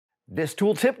This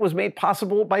tool tip was made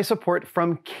possible by support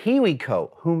from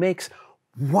KiwiCo, who makes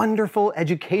wonderful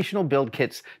educational build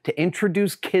kits to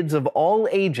introduce kids of all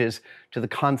ages to the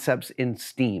concepts in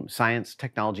STEAM, science,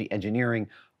 technology, engineering,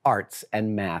 arts,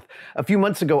 and math. A few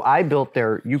months ago, I built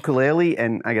their ukulele,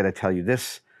 and I gotta tell you,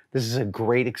 this is a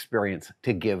great experience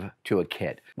to give to a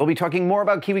kid. We'll be talking more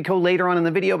about KiwiCo later on in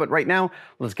the video, but right now,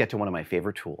 let's get to one of my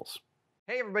favorite tools.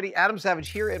 Hey everybody, Adam Savage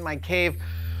here in my cave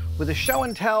with a show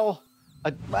and tell.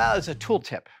 Well, it's a tool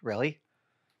tip, really.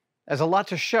 There's a lot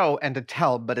to show and to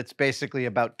tell, but it's basically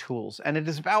about tools. And it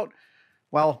is about,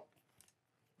 well,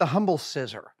 the humble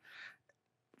scissor.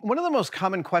 One of the most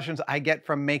common questions I get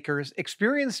from makers,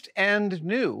 experienced and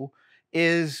new,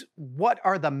 is what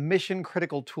are the mission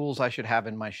critical tools I should have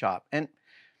in my shop? And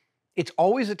it's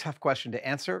always a tough question to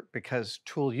answer because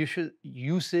tool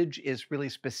usage is really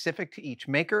specific to each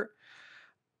maker.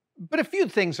 But a few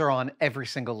things are on every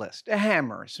single list. A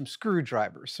hammer, some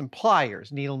screwdrivers, some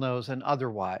pliers, needle nose and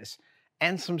otherwise,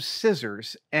 and some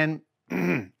scissors. And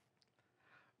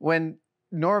when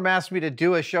Norm asked me to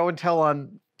do a show and tell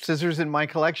on scissors in my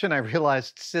collection, I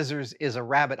realized scissors is a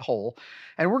rabbit hole.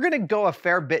 And we're going to go a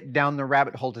fair bit down the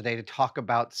rabbit hole today to talk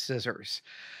about scissors.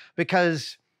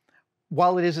 Because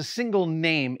while it is a single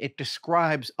name, it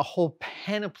describes a whole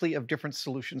panoply of different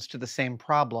solutions to the same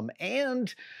problem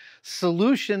and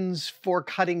solutions for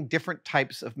cutting different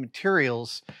types of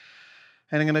materials.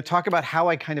 And I'm going to talk about how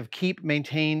I kind of keep,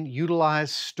 maintain,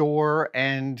 utilize, store,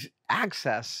 and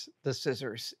access the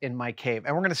scissors in my cave.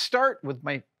 And we're going to start with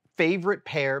my favorite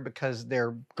pair because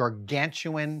they're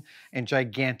gargantuan and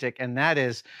gigantic, and that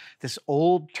is this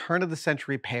old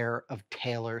turn-of-the-century pair of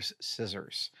Taylor's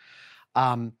scissors.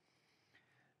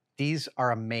 These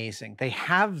are amazing. They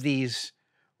have these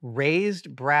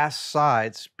raised brass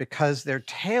sides because they're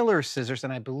Taylor scissors,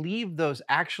 and I believe those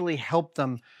actually help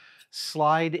them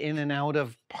slide in and out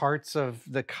of parts of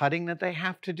the cutting that they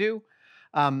have to do.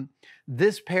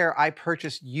 This pair I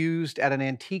purchased used at an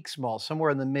antiques mall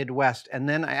somewhere in the Midwest, and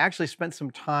then I actually spent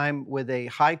some time with a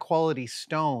high-quality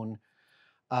stone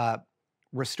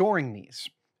restoring these.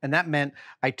 And that meant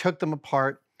I took them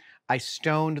apart, I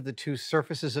stoned the two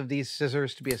surfaces of these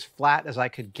scissors to be as flat as I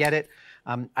could get it.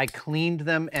 I cleaned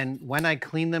them, and when I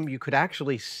cleaned them, you could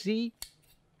actually see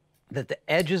that the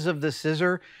edges of the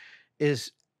scissor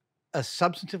is a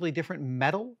substantively different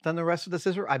metal than the rest of the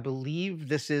scissor. I believe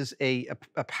this is a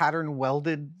pattern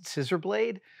welded scissor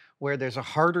blade where there's a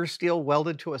harder steel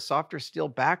welded to a softer steel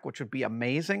back, which would be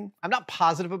amazing. I'm not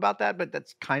positive about that, but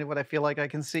that's kind of what I feel like I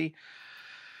can see.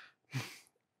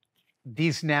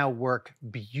 These now work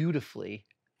beautifully.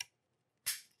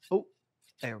 Oh,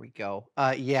 there we go.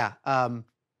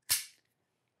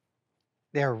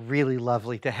 They're really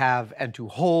lovely to have and to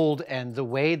hold, and the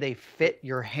way they fit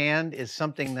your hand is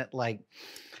something that, like,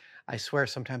 I swear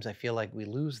sometimes I feel like we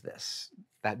lose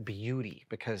that beauty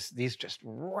because these just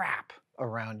wrap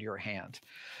around your hand.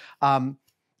 And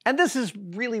this is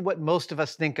really what most of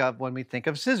us think of when we think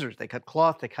of scissors. They cut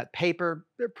cloth, they cut paper,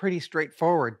 they're pretty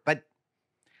straightforward, but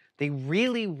they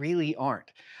really, really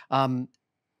aren't.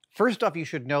 First off, you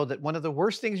should know that one of the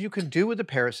worst things you can do with a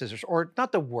pair of scissors, or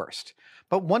not the worst,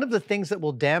 but one of the things that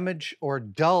will damage or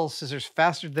dull scissors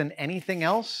faster than anything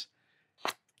else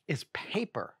is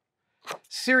paper.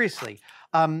 Seriously.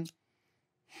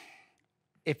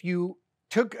 If you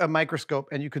took a microscope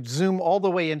and you could zoom all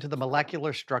the way into the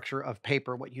molecular structure of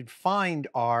paper, what you'd find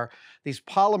are these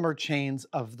polymer chains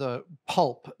of the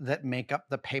pulp that make up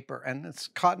the paper. And it's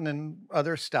cotton and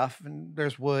other stuff, and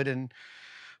there's wood and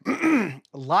a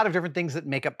lot of different things that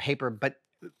make up paper. But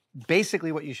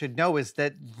basically what you should know is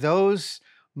that those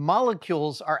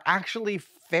molecules are actually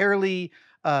fairly,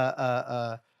 they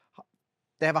have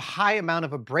a high amount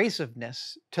of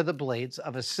abrasiveness to the blades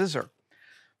of a scissor.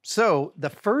 So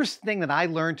the first thing that I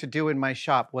learned to do in my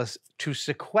shop was to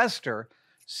sequester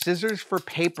scissors for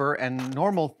paper and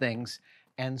normal things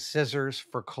and scissors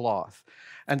for cloth.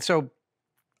 And so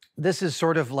this is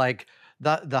sort of like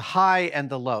the high and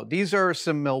the low. These are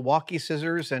some Milwaukee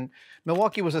scissors, and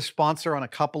Milwaukee was a sponsor on a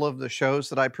couple of the shows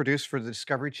that I produced for the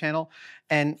Discovery Channel.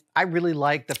 And I really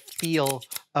like the feel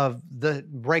of the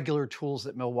regular tools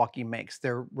that Milwaukee makes.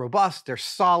 They're robust, they're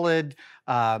solid,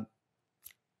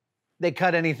 they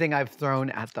cut anything I've thrown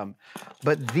at them.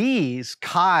 But these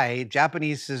Kai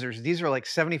Japanese scissors, these are like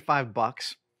 75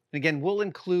 bucks. And again, we'll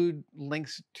include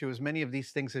links to as many of these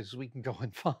things as we can go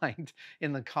and find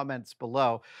in the comments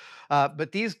below.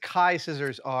 But these Kai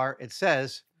scissors are, it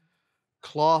says,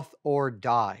 cloth or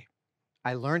die.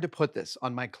 I learned to put this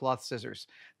on my cloth scissors.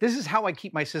 This is how I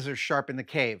keep my scissors sharp in the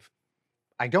cave.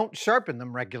 I don't sharpen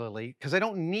them regularly because I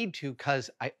don't need to,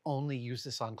 because I only use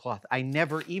this on cloth. I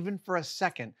never, even for a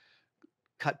second,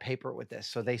 cut paper with this,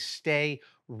 so they stay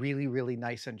really, really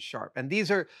nice and sharp. And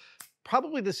these are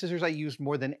probably the scissors I use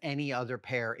more than any other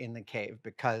pair in the cave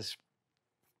because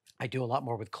I do a lot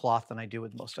more with cloth than I do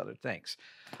with most other things.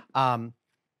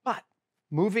 But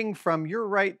moving from your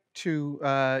right to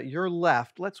your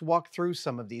left, let's walk through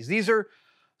some of these. These are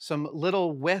some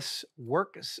little Wiss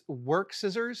work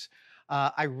scissors.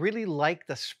 I really like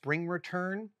the spring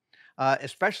return,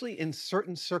 especially in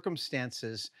certain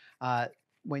circumstances.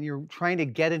 When you're trying to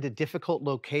get into difficult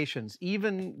locations,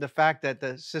 even the fact that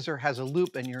the scissor has a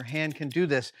loop and your hand can do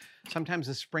this, sometimes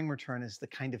the spring return is the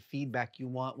kind of feedback you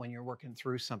want when you're working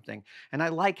through something. And I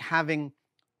like having,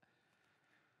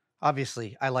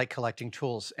 obviously, I like collecting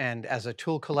tools. And as a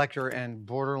tool collector and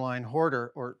borderline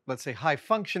hoarder, or let's say high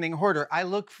functioning hoarder, I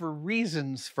look for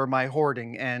reasons for my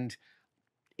hoarding. And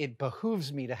it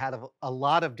behooves me to have a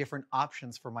lot of different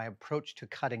options for my approach to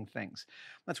cutting things.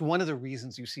 That's one of the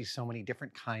reasons you see so many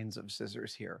different kinds of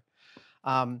scissors here.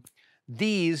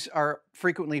 These are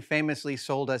frequently famously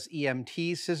sold as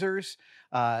EMT scissors.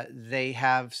 They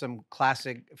have some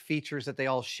classic features that they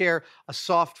all share. A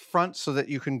soft front so that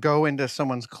you can go into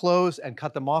someone's clothes and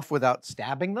cut them off without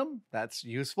stabbing them. That's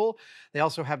useful. They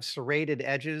also have serrated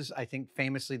edges. I think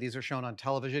famously these are shown on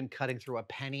television, cutting through a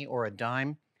penny or a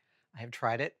dime. I have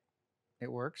tried it. It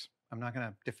works. I'm not going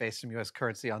to deface some US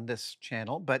currency on this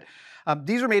channel, but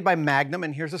these are made by Magnum,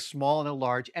 and here's a small and a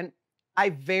large. And I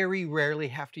very rarely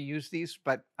have to use these,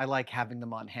 but I like having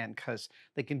them on hand because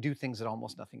they can do things that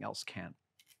almost nothing else can.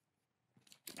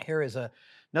 Here is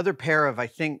another pair of, I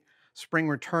think, spring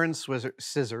return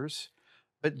scissors,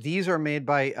 but these are made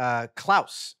by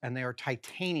Klaus, and they are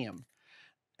titanium.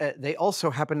 They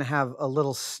also happen to have a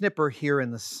little snipper here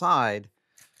in the side.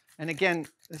 And again,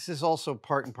 this is also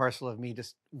part and parcel of me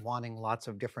just wanting lots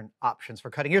of different options for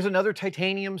cutting. Here's another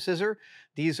titanium scissor.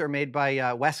 These are made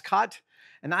by Westcott.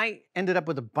 And I ended up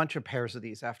with a bunch of pairs of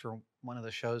these after one of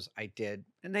the shows I did,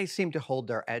 and they seem to hold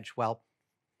their edge well.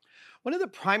 One of the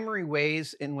primary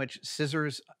ways in which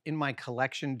scissors in my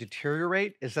collection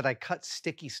deteriorate is that I cut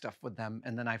sticky stuff with them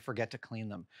and then I forget to clean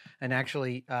them. And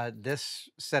actually, this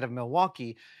set of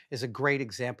Milwaukee is a great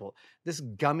example. This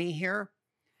gummy here,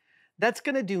 that's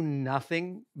going to do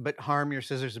nothing but harm your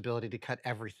scissors' ability to cut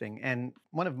everything. And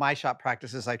one of my shop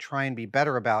practices I try and be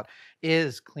better about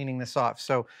is cleaning this off.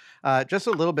 So just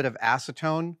a little bit of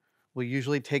acetone will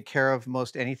usually take care of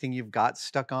most anything you've got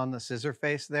stuck on the scissor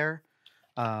face there.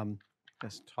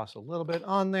 Just toss a little bit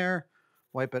on there,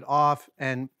 wipe it off.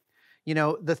 And, you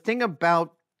know, the thing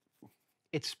about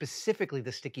it's specifically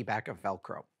the sticky back of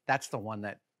Velcro. That's the one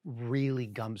that really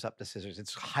gums up the scissors.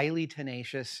 It's highly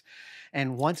tenacious.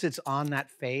 And once it's on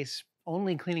that face,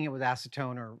 only cleaning it with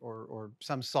acetone or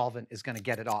some solvent is going to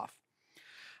get it off.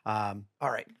 All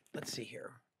right, let's see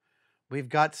here. We've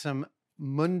got some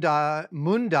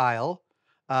Mundial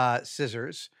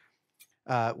scissors,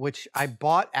 which I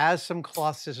bought as some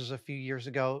cloth scissors a few years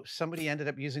ago. Somebody ended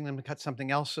up using them to cut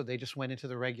something else, so they just went into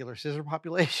the regular scissor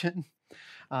population.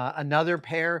 Another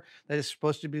pair that is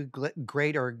supposed to be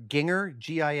great are Ginger,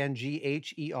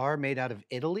 G-I-N-G-H-E-R, made out of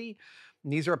Italy.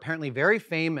 And these are apparently very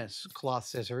famous cloth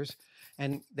scissors,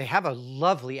 and they have a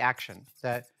lovely action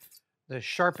that the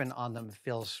sharpen on them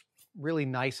feels really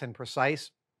nice and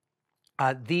precise.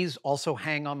 These also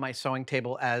hang on my sewing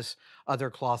table as other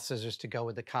cloth scissors to go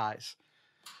with the Kais.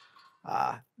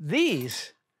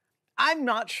 These, I'm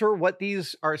not sure what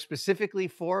these are specifically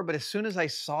for, but as soon as I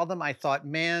saw them, I thought,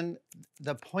 man,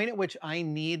 the point at which I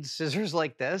need scissors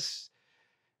like this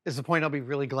is the point I'll be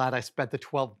really glad I spent the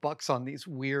 12 bucks on these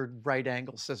weird right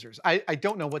angle scissors. I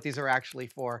don't know what these are actually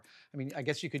for. I mean, I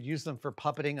guess you could use them for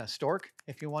puppeting a stork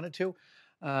if you wanted to.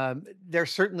 They're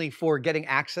certainly for getting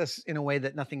access in a way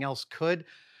that nothing else could.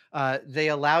 They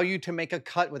allow you to make a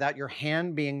cut without your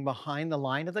hand being behind the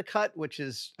line of the cut, which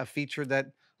is a feature that,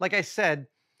 like I said,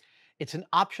 it's an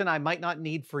option I might not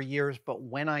need for years, but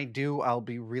when I do, I'll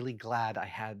be really glad I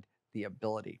had the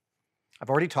ability. I've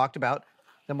already talked about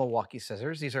the Milwaukee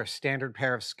scissors. These are a standard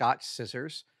pair of Scotch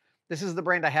scissors. This is the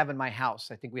brand I have in my house.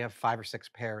 I think we have 5 or 6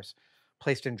 pairs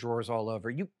placed in drawers all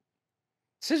over.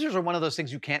 Scissors are one of those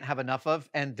things you can't have enough of,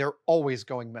 and they're always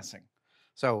going missing.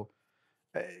 So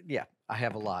yeah, I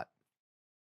have a lot.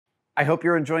 I hope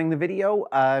you're enjoying the video.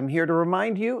 I'm here to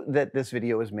remind you that this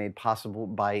video is made possible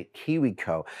by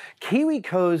KiwiCo.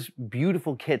 KiwiCo's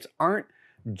beautiful kits aren't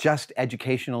just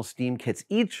educational STEAM kits.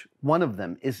 Each one of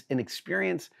them is an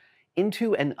experience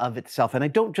into and of itself. And I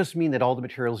don't just mean that all the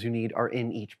materials you need are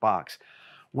in each box.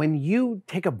 When you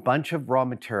take a bunch of raw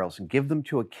materials and give them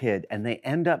to a kid and they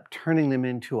end up turning them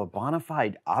into a bona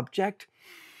fide object,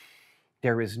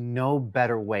 there is no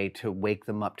better way to wake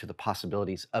them up to the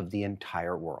possibilities of the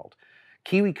entire world.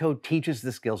 KiwiCo teaches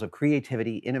the skills of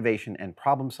creativity, innovation, and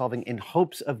problem solving in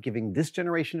hopes of giving this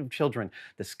generation of children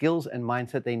the skills and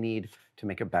mindset they need to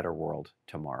make a better world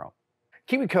tomorrow.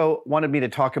 KiwiCo wanted me to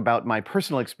talk about my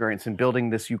personal experience in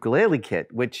building this ukulele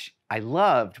kit, which I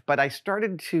loved, but I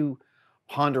started to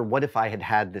ponder what if I had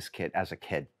had this kit as a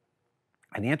kid?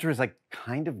 And the answer is I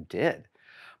kind of did.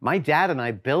 My dad and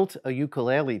I built a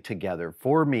ukulele together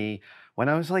for me when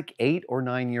I was like 8 or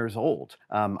 9 years old.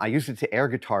 I used it to air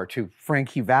guitar to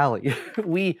Frankie Valli.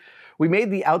 we made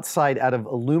the outside out of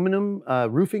aluminum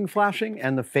roofing flashing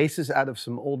and the faces out of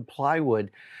some old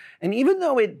plywood. And even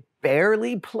though it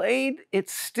barely played, it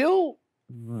still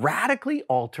radically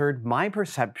altered my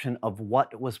perception of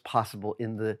what was possible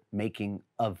in the making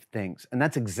of things. And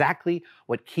that's exactly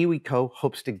what KiwiCo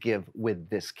hopes to give with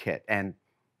this kit. And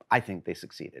I think they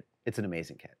succeeded. It's an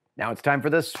amazing kit. Now it's time for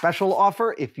this special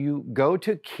offer. If you go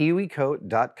to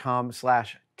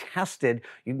kiwico.com/tested,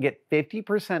 you can get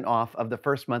 50% off of the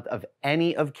first month of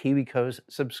any of KiwiCo's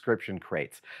subscription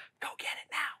crates. Go get it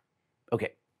now.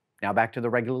 Okay, now back to the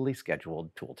regularly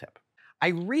scheduled tool tip. I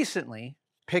recently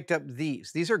picked up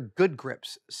these. These are Good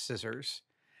Grips scissors.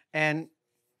 And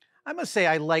I must say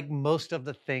I like most of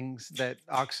the things that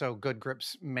OXO Good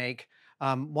Grips make.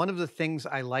 One of the things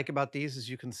I like about these is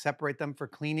you can separate them for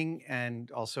cleaning and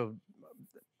also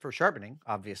for sharpening,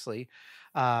 obviously.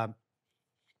 But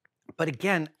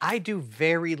again, I do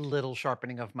very little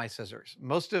sharpening of my scissors.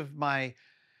 Most of my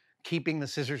keeping the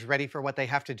scissors ready for what they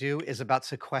have to do is about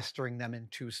sequestering them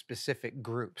into specific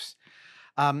groups.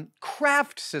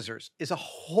 Craft scissors is a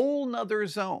whole nother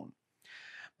zone.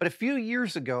 But a few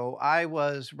years ago, I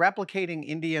was replicating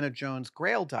Indiana Jones'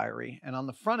 Grail Diary, and on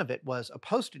the front of it was a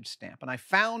postage stamp. And I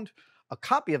found a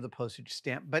copy of the postage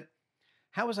stamp, but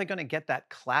how was I going to get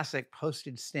that classic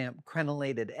postage stamp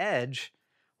crenellated edge?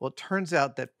 Well, it turns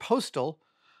out that craft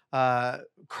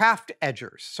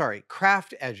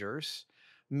edgers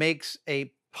makes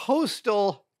a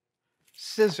postal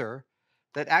scissor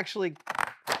that actually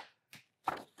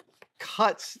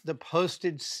cuts the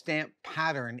postage stamp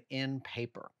pattern in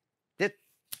paper.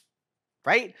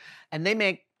 Right? And they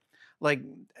make, like,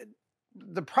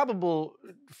 the probable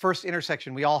first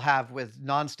intersection we all have with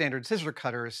non-standard scissor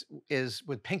cutters is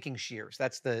with pinking shears.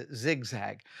 That's the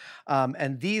zigzag.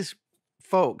 And these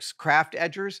folks, craft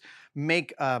edgers,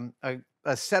 make a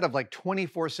set of like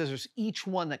 24 scissors, each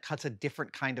one that cuts a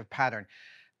different kind of pattern.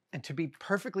 And to be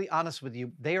perfectly honest with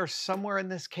you, they are somewhere in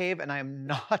this cave, and I am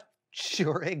not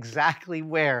sure exactly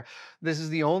where. This is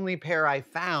the only pair I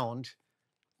found.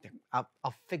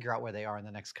 I'll figure out where they are in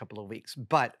the next couple of weeks.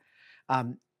 But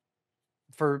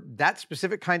for that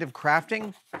specific kind of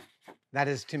crafting, that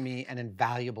is to me an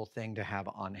invaluable thing to have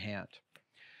on hand.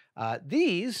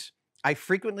 These, I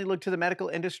frequently look to the medical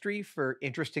industry for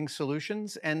interesting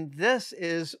solutions. And this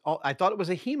is, I thought it was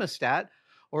a hemostat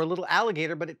or a little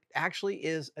alligator, but it actually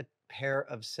is a pair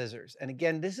of scissors. And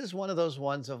again, this is one of those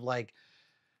ones of like,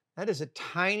 that is a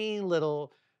tiny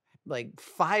little, like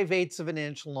 5/8 of an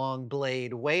inch long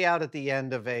blade way out at the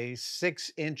end of a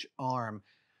 6-inch arm.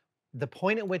 The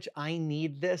point at which I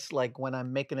need this, like when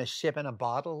I'm making a ship in a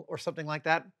bottle or something like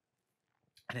that.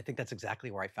 And I think that's exactly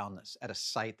where I found this, at a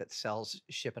site that sells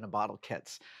ship in a bottle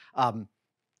kits.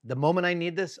 The moment I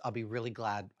need this, I'll be really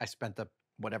glad I spent the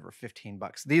whatever, 15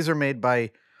 bucks. These are made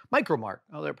by Micromart.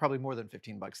 Oh, they're probably more than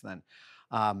 15 bucks then.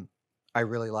 I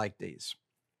really like these.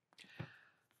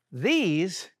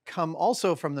 These come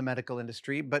also from the medical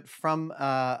industry, but from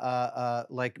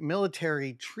like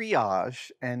military triage,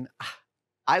 and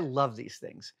I love these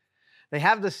things. They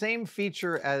have the same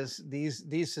feature as these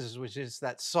scissors, which is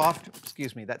that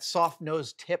soft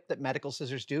nose tip that medical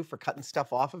scissors do for cutting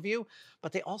stuff off of you,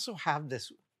 but they also have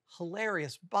this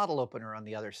hilarious bottle opener on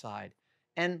the other side.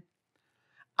 And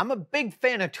I'm a big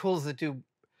fan of tools that do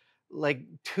like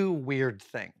two weird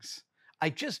things.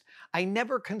 I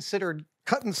never considered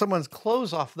cutting someone's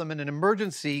clothes off them in an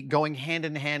emergency going hand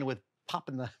in hand with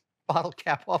popping the bottle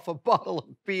cap off a bottle of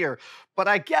beer. But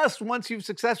I guess once you've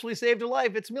successfully saved a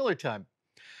life, it's Miller time.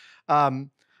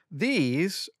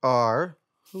 These are,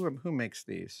 who makes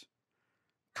these?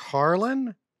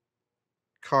 Carlin,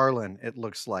 it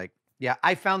looks like. Yeah,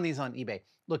 I found these on eBay.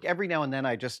 Look, every now and then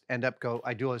I just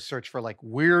I do a search for like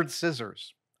weird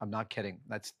scissors. I'm not kidding.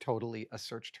 That's totally a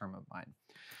search term of mine.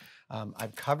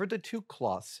 I've covered the two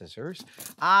cloth scissors.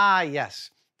 Ah,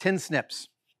 yes, tin snips.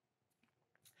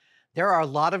 There are a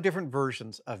lot of different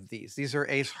versions of these. These are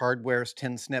Ace Hardware's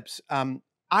tin snips.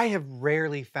 I have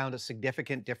rarely found a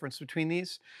significant difference between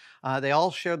these. They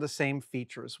all share the same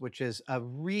features, which is a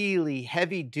really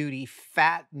heavy-duty,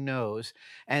 fat nose.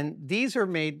 And these are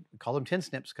made, we call them tin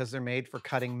snips because they're made for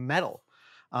cutting metal.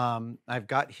 I've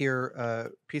got here a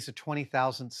piece of 20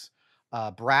 thousandths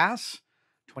brass,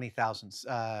 20 thousandths.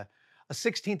 A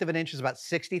 16th of an inch is about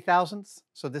 60 thousandths.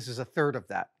 So this is a third of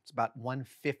that. It's about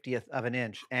 1/50th of an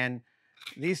inch. And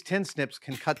these tin snips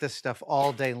can cut this stuff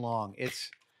all day long.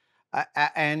 It's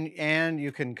and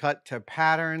you can cut to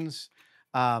patterns.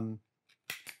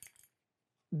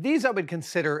 These I would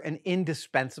consider an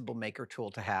indispensable maker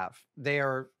tool to have. They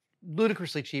are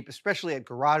ludicrously cheap, especially at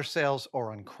garage sales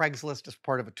or on Craigslist as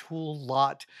part of a tool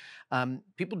lot.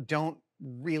 People don't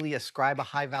really ascribe a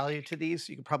high value to these.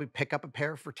 You could probably pick up a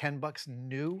pair for 10 bucks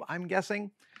new, I'm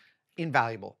guessing.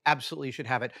 Invaluable. Absolutely, you should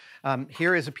have it.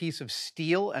 Here is a piece of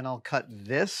steel, and I'll cut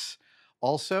this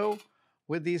also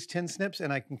with these tin snips,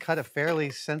 and I can cut a fairly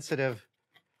sensitive.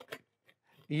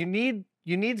 You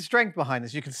need strength behind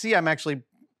this. You can see I'm actually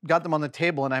got them on the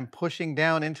table, and I'm pushing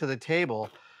down into the table,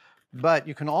 but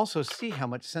you can also see how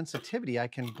much sensitivity I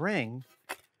can bring.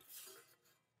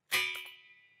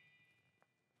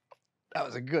 That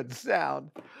was a good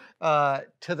sound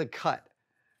to the cut.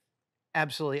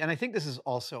 Absolutely. And I think this is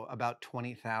also about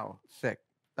 20 thou thick.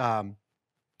 Yeah,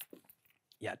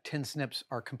 tin snips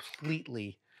are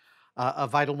completely a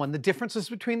vital one. The differences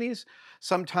between these,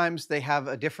 sometimes they have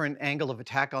a different angle of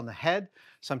attack on the head.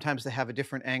 Sometimes they have a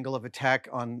different angle of attack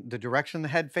on the direction the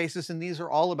head faces. And these are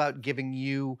all about giving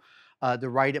you the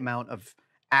right amount of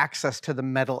access to the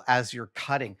metal as you're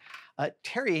cutting.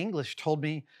 Terry English told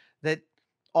me that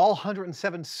all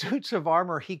 107 suits of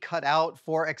armor he cut out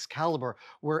for Excalibur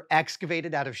were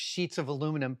excavated out of sheets of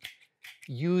aluminum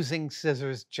using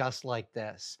scissors just like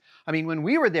this. I mean, when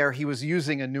we were there, he was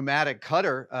using a pneumatic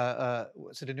cutter.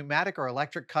 Was it a pneumatic or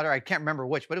electric cutter? I can't remember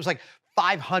which, but it was like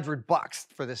 500 bucks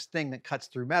for this thing that cuts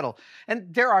through metal.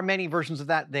 And there are many versions of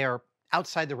that. They are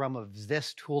outside the realm of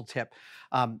this tooltip.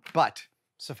 But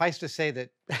suffice to say that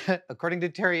according to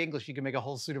Terry English, you can make a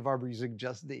whole suit of armor using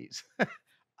just these.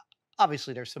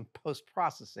 Obviously, there's some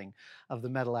post-processing of the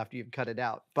metal after you've cut it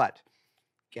out, but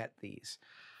get these.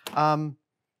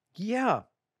 Yeah,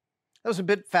 that was a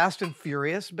bit fast and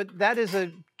furious, but that is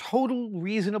a total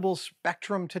reasonable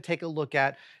spectrum to take a look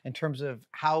at in terms of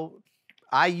how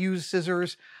I use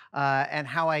scissors and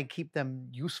how I keep them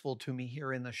useful to me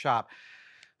here in the shop.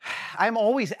 I'm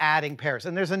always adding pairs,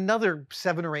 and there's another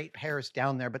 7 or 8 pairs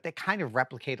down there, but they kind of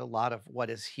replicate a lot of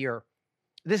what is here.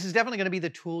 This is definitely going to be the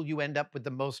tool you end up with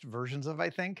the most versions of, I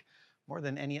think, more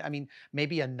than any. I mean,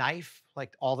 maybe a knife,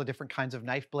 like all the different kinds of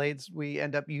knife blades we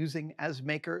end up using as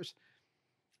makers.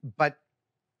 But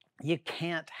you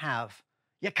can't have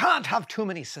too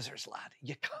many scissors, lad.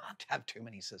 You can't have too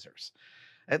many scissors.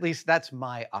 At least that's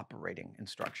my operating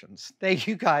instructions. Thank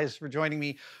you guys for joining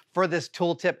me for this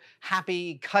tooltip.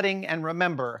 Happy cutting, and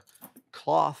remember,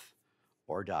 cloth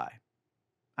or die.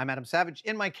 I'm Adam Savage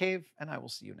in my cave, and I will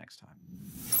see you next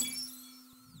time.